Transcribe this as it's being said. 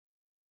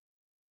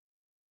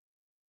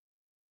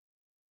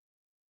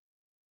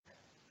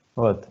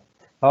Vot.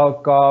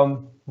 Aga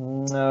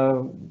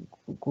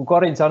kui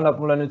Karin sa annab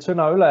mulle nüüd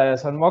sõna üle ja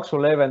saan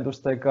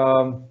maksuleevendustega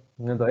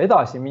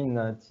edasi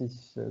minna, et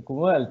siis kui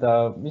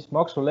mõelda, mis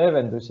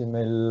maksuleevendusi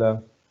meil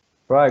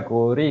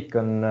praegu riik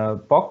on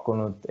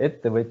pakkunud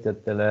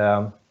ettevõtjatele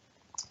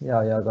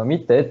ja ka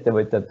mitte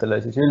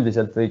ettevõtjatele, siis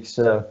üldiselt võiks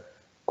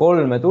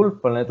kolme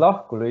tulpa need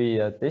lahku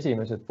lüüa, et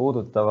esimesed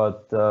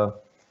puudutavad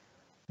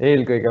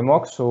eelkõige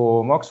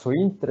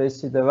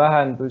maksuintresside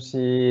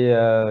vähendusi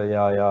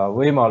ja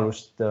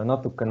võimalust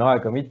natukene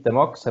aega mitte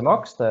makse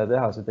maksta ja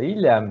teha seda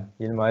hiljem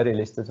ilma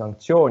eriliste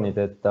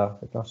sanktsioonideta.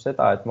 Et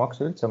seda, et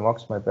maksu üldse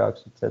maksma ei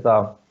peaks,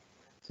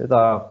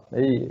 seda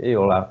ei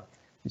ole.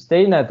 Siis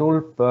teine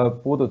tulp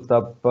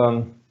puudutab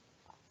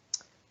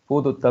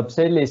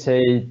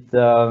selliseid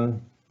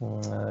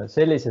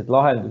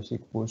lahendusi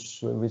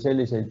või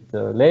selliseid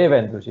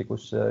leevendusi,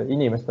 kus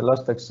inimestel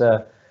lastakse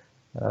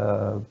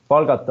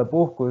palgata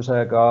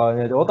puhkusega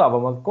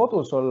odavamalt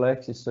kodus olla,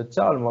 ehk siis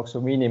sotsiaalmaksu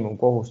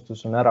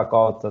miinimumkohustus on ära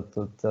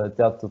kaotatud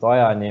teatud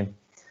ajani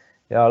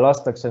ja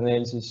lastakse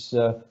neil siis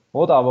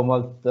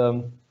odavamalt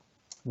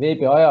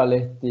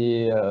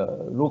veebiajalehti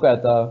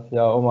lugeda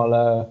ja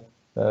omale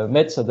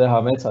metsa teha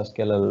metsas,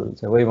 kellel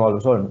see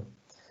võimalus on.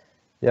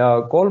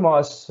 Ja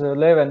kolmas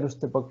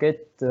leevenduste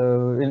pakett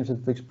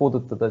ilmselt võiks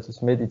puudutada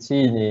siis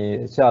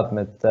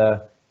meditsiiniseadmete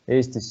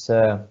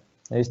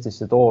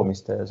Eestisse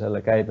toomiste ja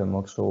selle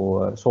käibemaksu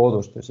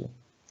soodustusi.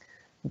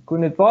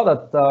 Kui nüüd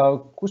vaadata,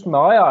 kus me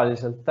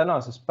ajaliselt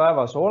tänases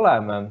päevas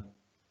oleme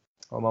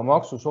oma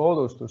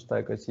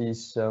maksusoodustustega,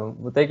 siis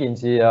ma tegin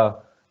siia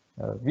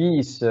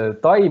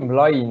 5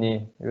 timeline'i,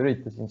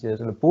 üritasin siia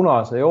selle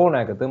punase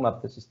joonega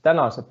tõmmata siis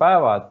tänase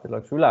päeva, et teil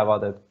oleks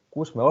ülevaade,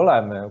 kus me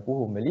oleme ja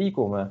kuhu me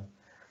liigume.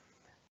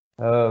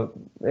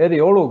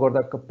 Eriolukord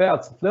hakkab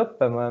peatselt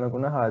lõppema ja nagu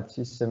näha, et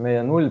siis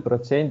meie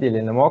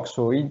 0%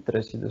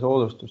 maksuintresside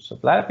soodustus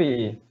saab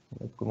läbi.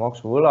 Kui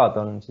maksuvõlad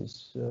on,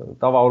 siis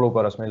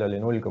tavaolukorras meil oli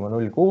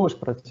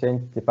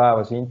 0,06%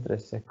 päevase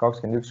intress ehk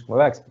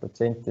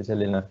 21,9%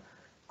 selline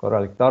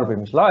korralik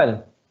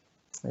tarbimislaen.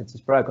 Et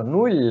siis praegu on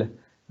 0,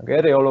 aga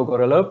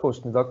eriolukorra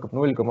lõpust nüüd hakkab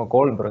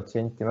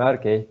 0,3% määr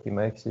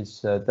kehtima ehk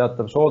siis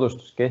teatav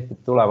soodustus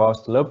kehtib tuleva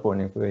aasta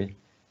lõpuni,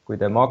 kui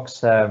te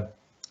makse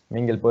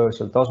mingil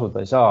põhjusel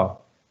tasuda ei saa.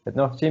 Et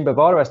siin peab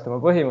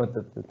arvestama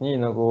põhimõtet, et nii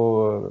nagu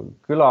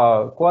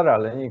küla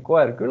koerale, nii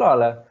koer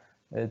külale,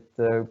 et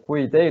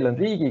kui teil on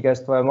riigi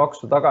käest vaja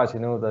maksu tagasi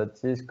nõuda, et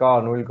siis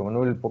ka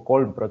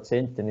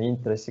 0,03%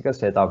 intressi ka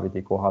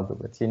sedapidi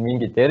kohaldub, et siin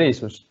mingit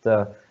erisust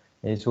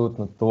ei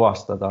suutnud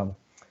tuvastada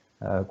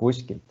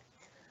kuskilt.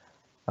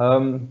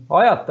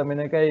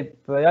 Ajatamine käib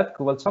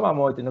jätkuvalt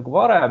samamoodi nagu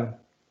varem,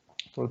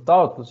 tuleb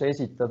taotlus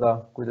esitada,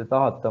 kui te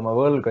tahate oma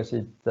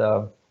võlgasid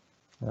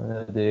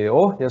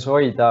ohjes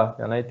hoida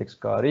ja näiteks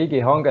ka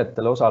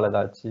riigihangetel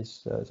osaleda, et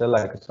siis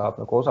sellega saab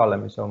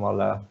osalemise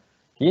omale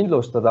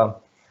kindlustada.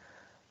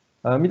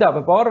 Mida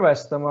peab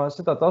arvestama,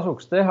 seda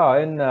tasuks teha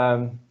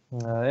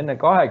enne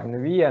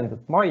 25.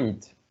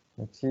 maid,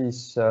 et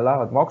siis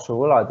lähevad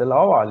maksuvõlad jälle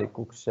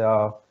avalikuks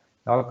ja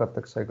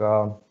hakatakse ka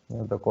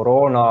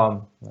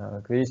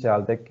koroonakriisi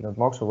ajal tekkinud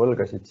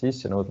maksuvõlgasid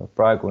sisse nõudma.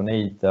 Praegu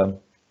neid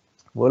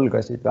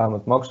võlgasid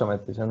vähemalt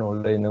Maksuameti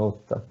sõnul ei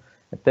nõuta.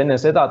 Et enne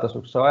seda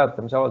tasuks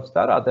ajatamise avaldust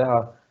ära teha,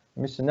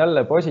 mis on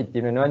jälle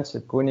positiivne nüanss,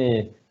 et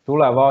kuni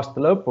tuleva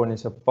aasta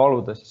lõpuni saab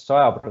paluda siis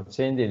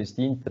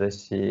 100%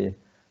 intressi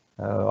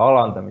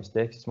alandamist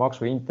ehk siis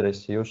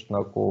maksuintressi just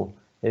nagu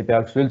ei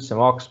peaks üldse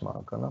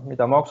maksma. Aga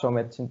mida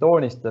Maksuamet siin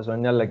toonistas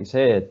on jällegi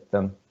see,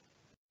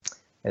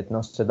 et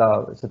seda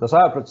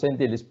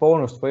 100%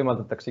 boonust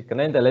võimaldatakse ikka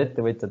nendele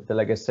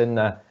ettevõtjatele, kes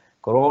enne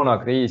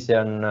koroonakriisi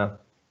on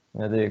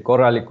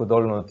korralikud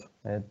olnud.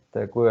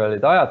 Et kui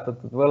olid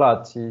ajatatud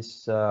võlad,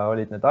 siis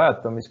olid need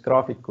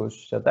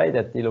ajatamisgraafikus ja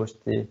täideti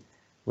ilusti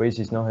või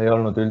siis ei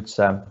olnud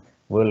üldse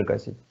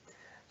võlgasid.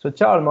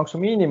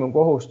 Sotsiaalmaksu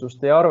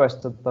miinimumkohustust ei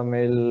arvestata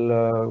meil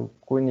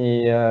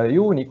kuni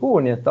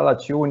juunikuuni, et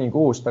alates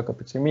juunikuust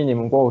hakatakse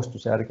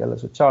miinimumkohustuse järgi jälle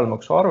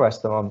sotsiaalmaksu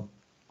arvestama.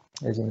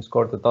 Esimest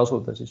korda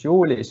tasuda siis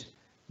juulis.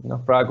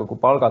 Praegu, kui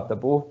palgata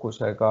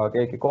puhkusega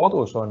keegi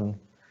kodus on,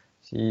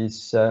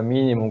 siis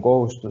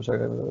miinimumkohustuse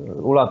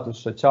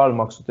ulatus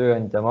sotsiaalmaksu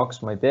tööandja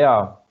maksma ei pea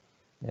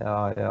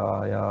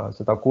ja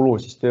seda kulu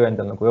siis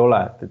tööandjal nagu ei ole,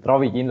 et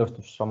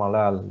ravikindlustus samal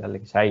ajal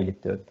jällegi säilib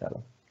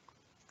töötajale.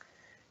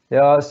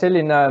 Ja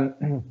selline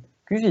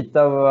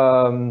küsitav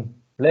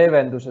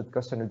leevendus, et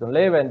kas see nüüd on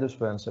leevendus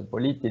või on see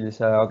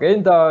poliitilise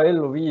agenda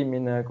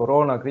elluviimine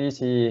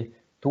koroonakriisi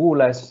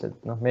tuules, et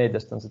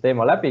meediast on see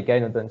teema läbi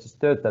käinud, on siis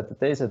töötajate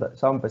teise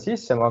samba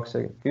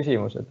sissemakse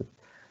küsimused.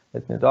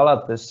 Et nüüd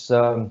alates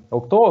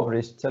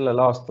oktoobrist sellel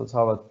aastal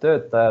saavad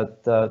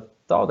töötajad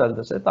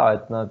taotleda seda,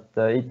 et nad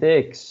ei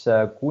teeks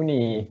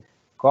kuni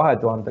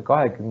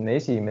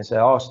 2021.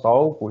 aasta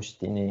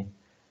augustini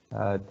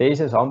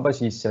teise samba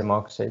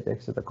sissemakseid ehk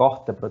seda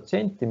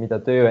 2%,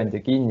 mida tööandja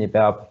kinni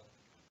peab.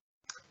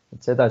 Et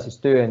seda siis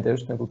tööandja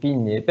just nagu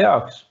kinni ei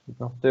peaks.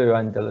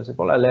 Tööandjale see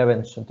pole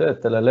leevendus, on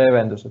töötajale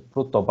leevendus, et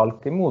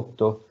brutopalk ei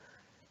muutu.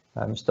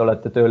 mis te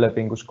olete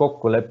töölepingus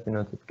kokku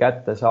leppinud, et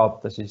kätte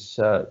saab ta siis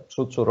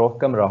sutsu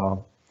rohkem raha.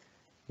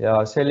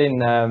 Ja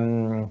selline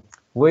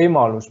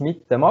võimalus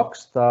mitte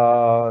maksta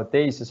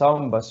teise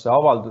sambasse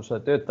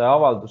töötaja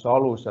avalduse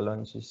alusel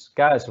on siis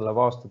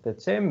käesoleva aasta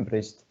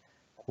detsembrist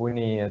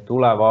kuni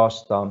tuleva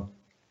aasta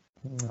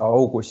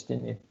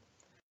augustini.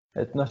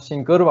 Et noh,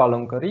 siin kõrval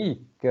on ka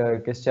riik,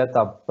 kes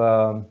jätab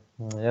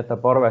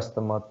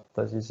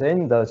arvestamata siis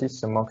enda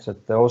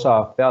sissemaksete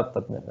osa,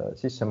 peatab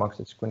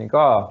sissemaksed kuni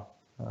ka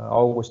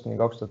augustini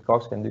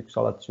 2021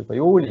 alates juba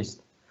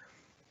juulist.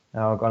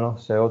 Aga noh,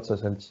 see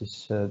otseselt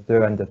siis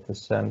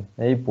tööandjatesse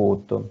ei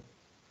puutu.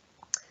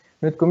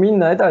 Nüüd, kui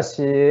minna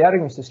edasi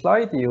järgmiste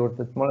slaidi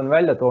juurde, et ma olen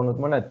välja toonud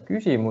mõned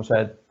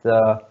küsimused,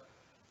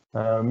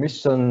 mis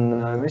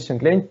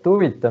on klient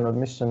huvitanud,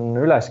 mis on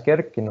üles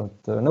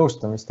kerkinud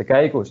nõustamiste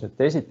käigus.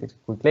 Et esiteks,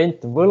 kui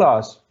klient on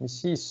võlas, mis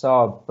siis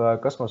saab,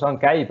 kas ma saan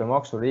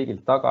käibemaksu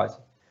riigilt tagasi?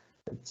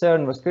 Et see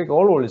on vast kõige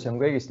olulisem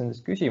kõigist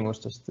nendest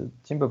küsimustest.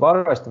 Siin peab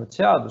arvestama, et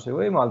seadus ei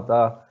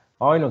võimalda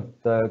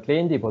ainult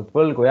kliendi poolt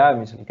võlgu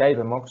jäämisel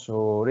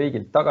käibemaksu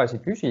riigilt tagasi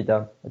küsida,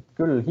 et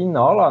küll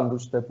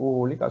hinnaalanduste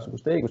puhul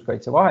igasuguste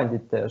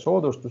õiguskaitsevahendite ja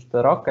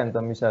soodustuste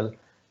rakendamisel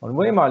on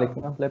võimalik,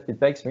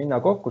 lepid väiksema hinna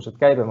kokku, saad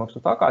käibemaksu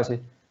tagasi,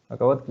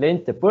 aga võt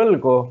klient jääb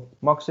võlgu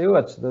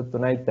maksejõuetuse tõttu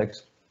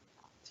näiteks,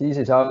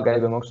 siis ei saa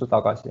käibemaksu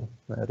tagasi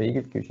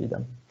riigilt küsida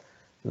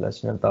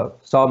selles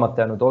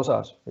saamata jäänud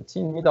osas. Et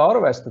siin mida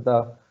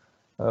arvestada,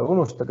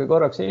 unustage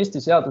korraks Eesti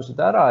seadused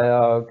ära ja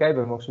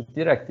käibemaksu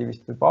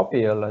direktiivist võib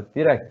abi olla, et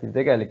direktiiv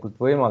tegelikult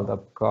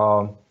võimaldab ka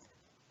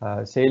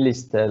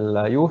sellistel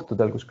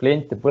juhtudel, kus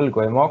klient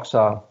võlgu ei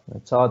maksa,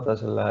 et saada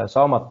selle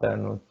saamata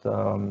jäänud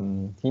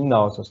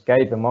hinna osas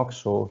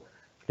käibemaksu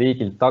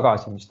riigilt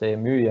tagasi, mis teie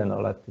müüjana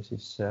olete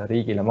siis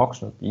riigile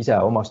maksnud ise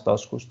omast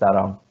taskust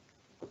ära.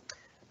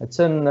 Et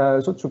see on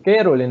sutsu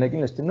keeruline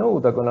kindlasti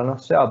nõuda, kuna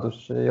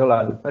seadus ei ole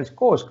päris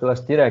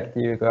kooskõlas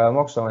direktiiviga ja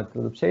maksuametil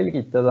tuleb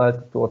selgitada,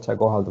 et otse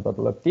kohaldada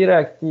tuleb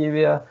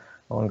direktiivi ja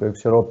on ka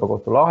üks Euroopa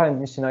Kohtu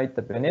lahend, mis siin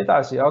aitab ja nii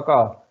edasi, aga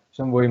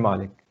see on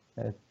võimalik.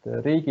 Et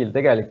riigil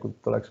tegelikult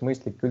oleks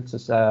mõistlik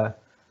üldse see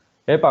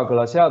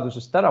ebakõla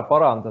seadusest ära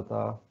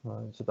parandada.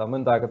 Seda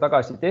mõnda aega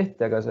tagasi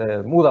tehti, aga see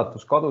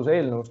muudatus kadus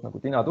eelnõust nagu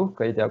tina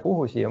tuhka, ei tea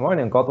kuhu,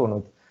 siiamaani on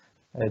kadunud.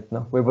 Et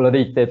võib-olla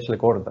riik teeb selle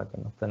korda,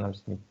 aga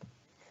tõenäoliselt mitte.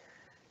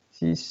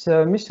 Siis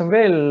mis on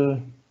veel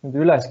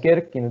üles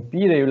kerkinud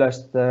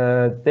piiriüleste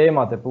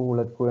teemade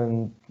puhul, et kui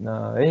on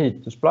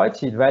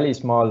ehitusplatsid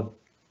välismaal,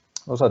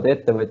 osad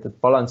ettevõtjad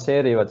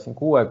balansseerivad siin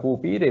 6 kuu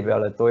piiri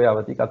peale, et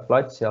hoiavad igat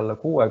platsi alla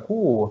 6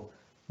 kuu,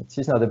 et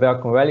siis nad ei pea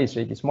hakkama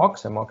välisriigis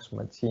makse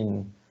maksma, et siin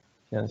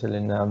on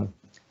selline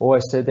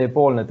OECD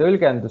poolne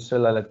tõlgendus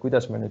sellele, et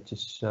kuidas me nüüd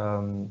siis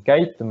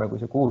käitume, kui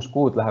see 6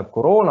 kuud läheb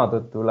koroona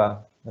tõttu üle,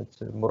 et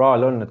see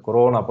moraal on, et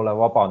koroona pole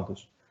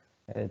vabandus.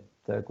 Et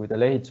kui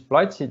teil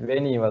ehitusplatsid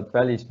venivad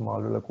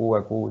välismaal üle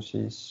 6 kuu,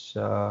 siis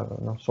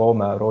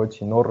Soome,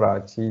 Rootsi, Norra,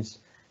 et siis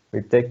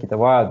võib tekkida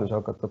vajadus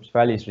hakata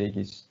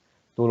välisriigis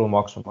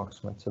tulumaksu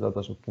maksma, et seda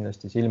tasub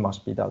kindlasti silmas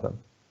pidada.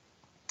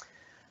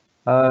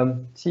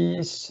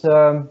 Siis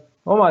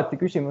omaette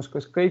küsimus,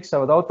 kas kõik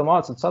saavad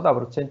automaatselt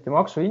 100%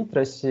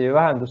 maksuintressi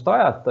vähendust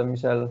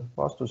ajatamisel?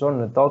 Vastus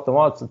on, et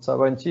automaatselt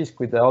saab ainult siis,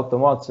 kui te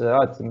automaatse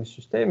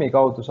ajatamissüsteemi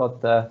kaudu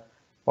saate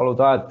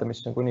paluda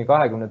ajatamist kuni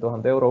 20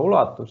 000 euro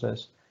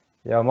ulatuses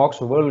ja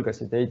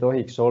maksuvõlgasid ei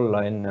tohiks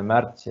olla enne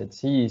märtsi, et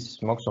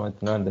siis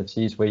maksuamet on öelnud, et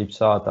siis võib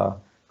saada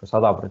ka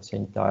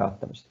 100%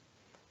 ajatamist.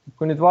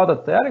 Kui nüüd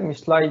vaadata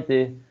järgmist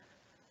slaidi,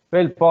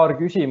 veel paar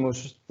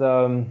küsimust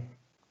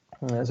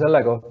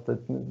selle kohta,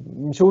 et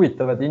mis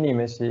huvitavad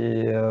inimesi.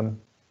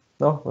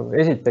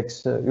 Esiteks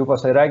juba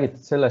sai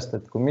räägitud sellest,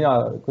 et kui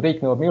riik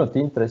nõuab minult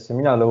intressi,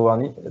 mina nõuan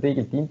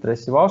riigilt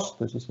intressi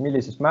vastu, siis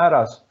millises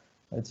määras.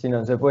 Et siin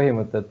on see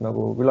põhimõte, et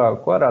nagu küla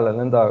koerale,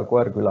 nõnda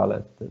koer külale,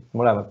 et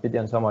mõlemad pidi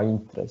on sama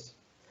intress.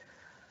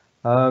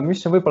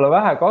 Mis on võib-olla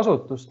vähe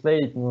kasutust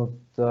leidnud,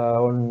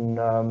 on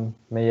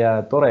meie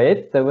tore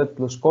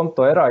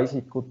ettevõtluskonto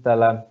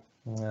eraisikutele,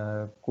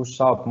 kus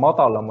saab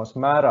madalamas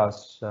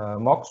määras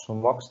maksu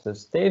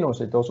makstes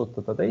teenuseid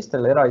osutada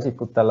teistele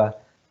eraisikutele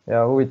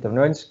ja huvitav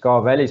nüanss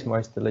ka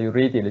välismaistele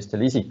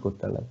juriidilistele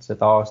isikutele, et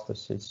seda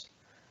aastas siis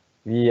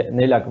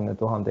 40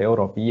 000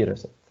 euro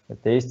piires. Et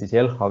Eestis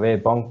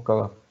LHV Pank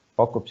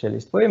pakub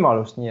sellist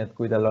võimalust, nii et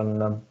kui teil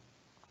on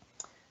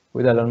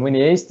mõni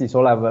Eestis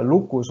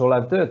lukus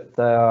olev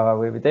töötaja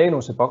või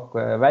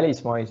teenusepakkuja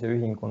välismaise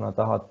ühinguna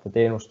tahate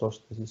teenust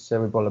osta, siis see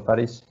võib olla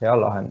päris hea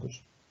lahendus.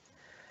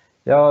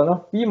 Ja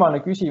viimane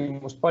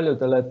küsimus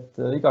paljudele,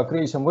 et iga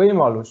kriis on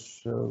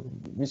võimalus,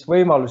 mis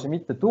võimalusi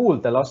mitte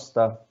tuulde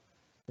lasta,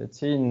 et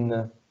siin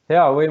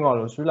hea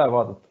võimalus üle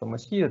vaadata oma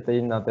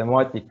siirdehinna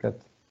temaatikat.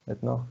 Et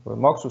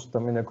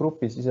maksustamine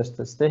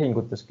grupisisestes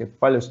tehingutes käib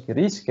paljuski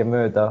riske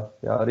mööda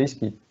ja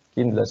riskid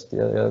kindlasti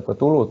ja ka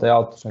tulude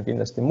jaotus on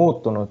kindlasti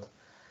muutunud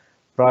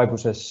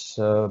praeguses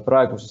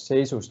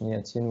seisus, nii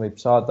et siin võib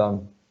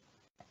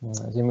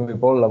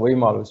olla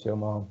võimalusi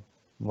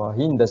oma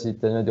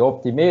hindasid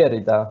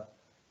optimeerida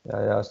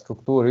ja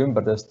struktuuri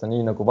ümber tõsta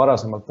nii, nagu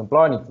varasemalt on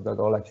plaanitud,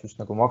 aga oleks just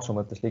nagu maksu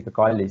mõttes liiga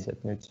kallis,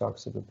 et nüüd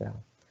saaks seda teha.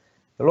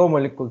 Ja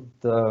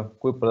loomulikult,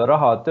 kui pole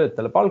raha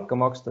töötajale palka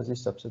maksta,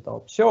 siis saab seda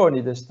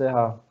optsioonides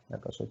teha ja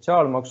ka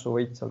sotsiaalmaksu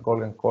võit seal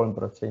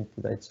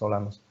 33% täitsa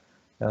olemas.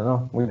 Ja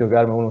muidugi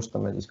ärme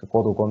unustame siis ka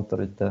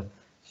kodukontorite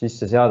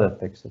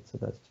sisseseadeteks, et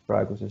seda siis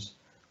praeguses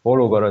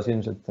olukorras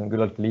ilmselt on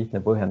küllaltki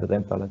lihtne põhjendada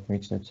endale, et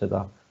miks nüüd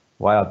seda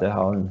vaja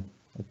teha on.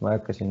 Et ma ei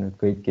hakka siin nüüd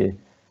kõiki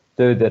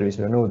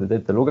töötervishoiu nõuded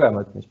ette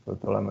lugema, et mis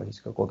peavad olema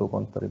siis ka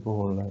kodukontori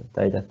puhul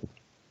täidetud.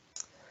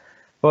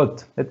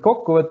 Et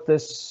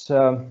kokkuvõttes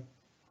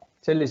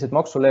sellised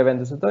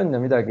maksuleevendused on ja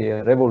midagi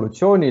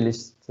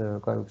revolutsioonilist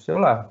kahjuks ei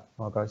ole,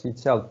 aga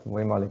siit-sealt on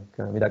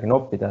võimalik midagi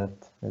noppida,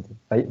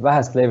 et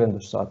vähest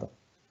leevendust saada.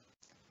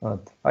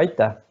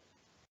 Aitäh!